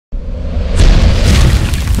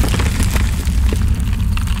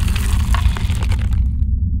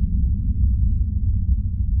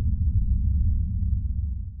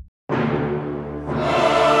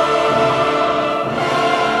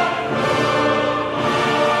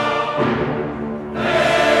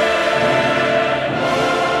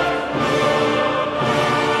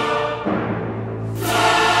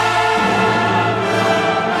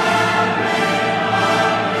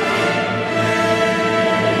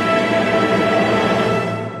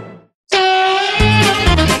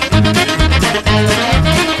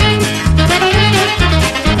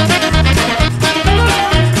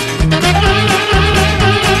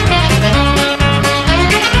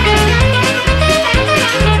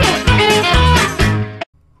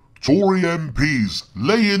Tory MPs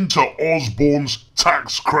lay into Osborne's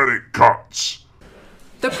tax credit cuts.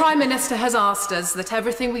 The Prime Minister has asked us that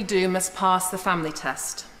everything we do must pass the family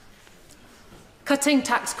test. Cutting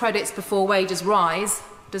tax credits before wages rise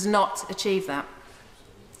does not achieve that.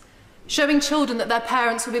 Showing children that their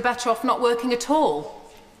parents will be better off not working at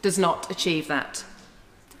all does not achieve that.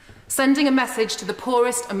 Sending a message to the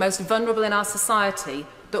poorest and most vulnerable in our society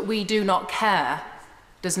that we do not care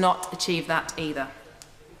does not achieve that either.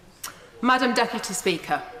 Madam Deputy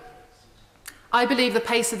Speaker, I believe the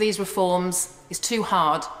pace of these reforms is too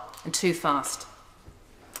hard and too fast.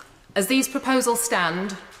 As these proposals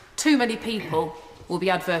stand, too many people will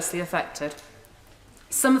be adversely affected.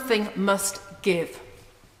 Something must give.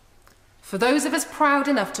 For those of us proud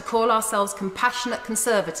enough to call ourselves compassionate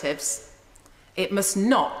Conservatives, it must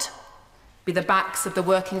not be the backs of the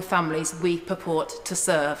working families we purport to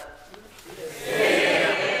serve.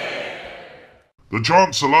 The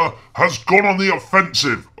Chancellor has gone on the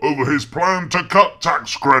offensive over his plan to cut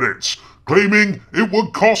tax credits, claiming it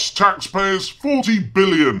would cost taxpayers $40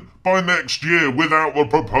 billion by next year without the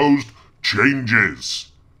proposed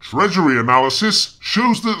changes. Treasury analysis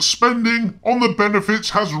shows that spending on the benefits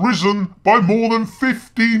has risen by more than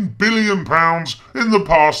 £15 billion in the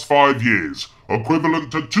past 5 years,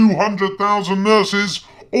 equivalent to 200,000 nurses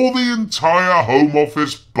or the entire Home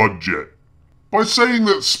Office budget. By saying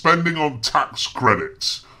that spending on tax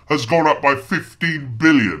credits has gone up by $15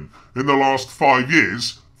 billion in the last 5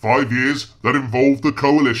 years, 5 years that involved the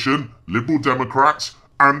coalition, Liberal Democrats,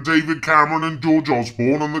 and David Cameron and George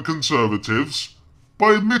Osborne and the Conservatives,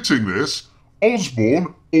 by admitting this,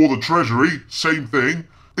 Osborne, or the Treasury, same thing,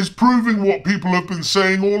 is proving what people have been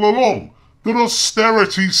saying all along, that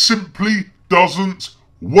austerity simply doesn't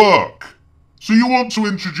work. So you want to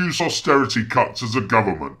introduce austerity cuts as a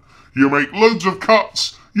government. You make loads of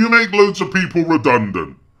cuts, you make loads of people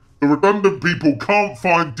redundant. The redundant people can't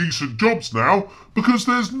find decent jobs now because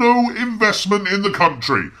there's no investment in the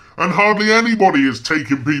country and hardly anybody is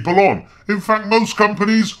taking people on. In fact, most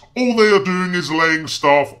companies, all they are doing is laying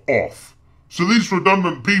staff off. So these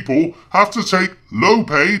redundant people have to take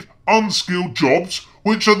low-paid, unskilled jobs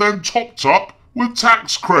which are then topped up with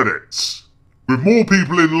tax credits. With more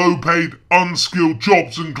people in low-paid, unskilled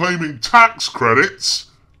jobs and claiming tax credits,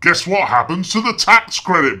 guess what happens to the tax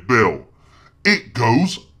credit bill? It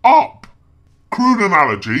goes up. Crude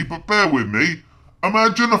analogy, but bear with me.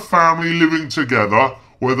 Imagine a family living together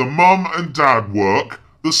where the mum and dad work,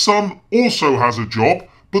 the son also has a job,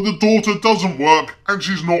 but the daughter doesn't work and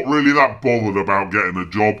she's not really that bothered about getting a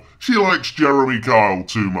job. She likes Jeremy Kyle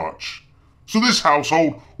too much. So this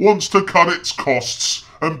household wants to cut its costs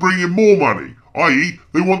and bring in more money, i.e.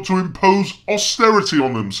 they want to impose austerity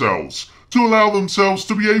on themselves, to allow themselves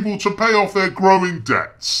to be able to pay off their growing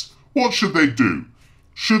debts. What should they do?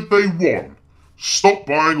 Should they, 1, stop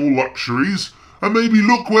buying all luxuries and maybe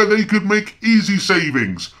look where they could make easy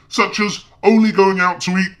savings, such as only going out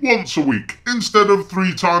to eat once a week instead of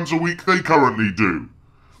 3 times a week they currently do?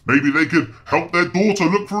 Maybe they could help their daughter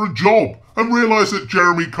look for a job and realise that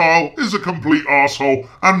Jeremy Kyle is a complete arsehole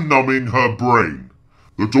and numbing her brain.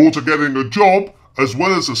 The daughter getting a job, as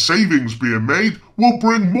well as the savings being made, will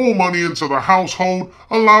bring more money into the household,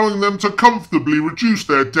 allowing them to comfortably reduce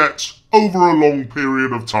their debts over a long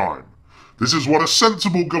period of time. This is what a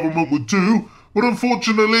sensible government would do, but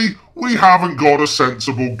unfortunately, we haven't got a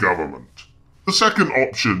sensible government. The second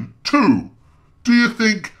option, 2. Do you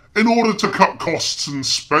think, in order to cut costs and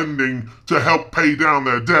spending to help pay down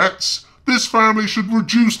their debts, this family should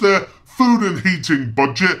reduce their food and heating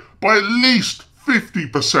budget by at least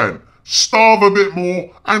 50%? Starve a bit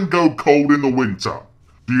more and go cold in the winter?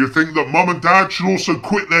 Do you think that mum and dad should also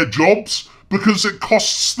quit their jobs because it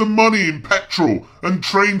costs them money in petrol and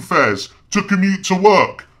train fares to commute to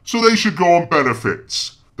work, so they should go on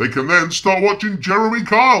benefits? They can then start watching Jeremy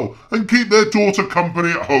Kyle and keep their daughter company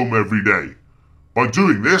at home every day. By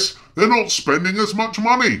doing this, they're not spending as much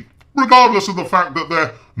money. Regardless of the fact that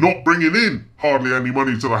they're not bringing in hardly any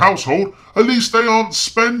money to the household, at least they aren't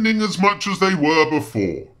spending as much as they were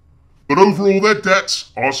before. But overall their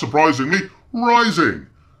debts are surprisingly rising.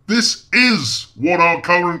 This is what our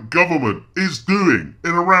current government is doing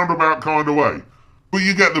in a roundabout kind of way. But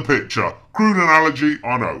you get the picture. Crude analogy,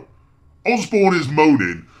 I know. Osborne is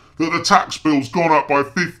moaning that the tax bill's gone up by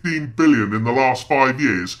 $15 billion in the last 5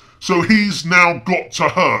 years, so he's now got to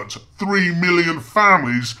hurt 3 million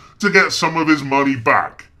families to get some of his money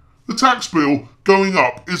back. The tax bill going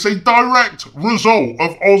up is a direct result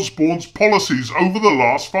of Osborne's policies over the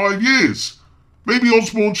last 5 years. Maybe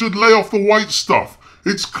Osborne should lay off the white stuff.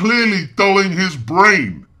 It's clearly dulling his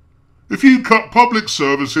brain. If you cut public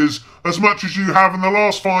services as much as you have in the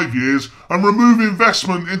last 5 years and remove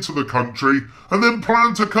investment into the country, and then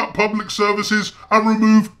plan to cut public services and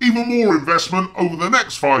remove even more investment over the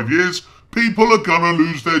next 5 years, people are gonna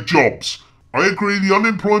lose their jobs. I agree the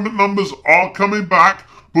unemployment numbers are coming back,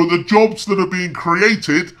 but the jobs that are being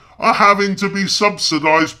created are having to be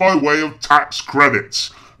subsidised by way of tax credits,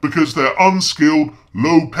 because they're unskilled,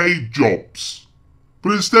 low-paid jobs.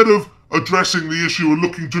 But instead of addressing the issue and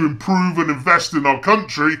looking to improve and invest in our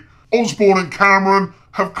country, Osborne and Cameron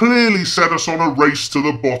have clearly set us on a race to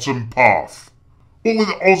the bottom path. What with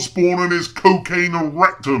Osborne and his cocaine and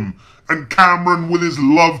rectum, and Cameron with his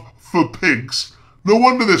love for pigs, no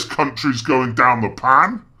wonder this country's going down the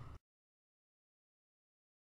pan.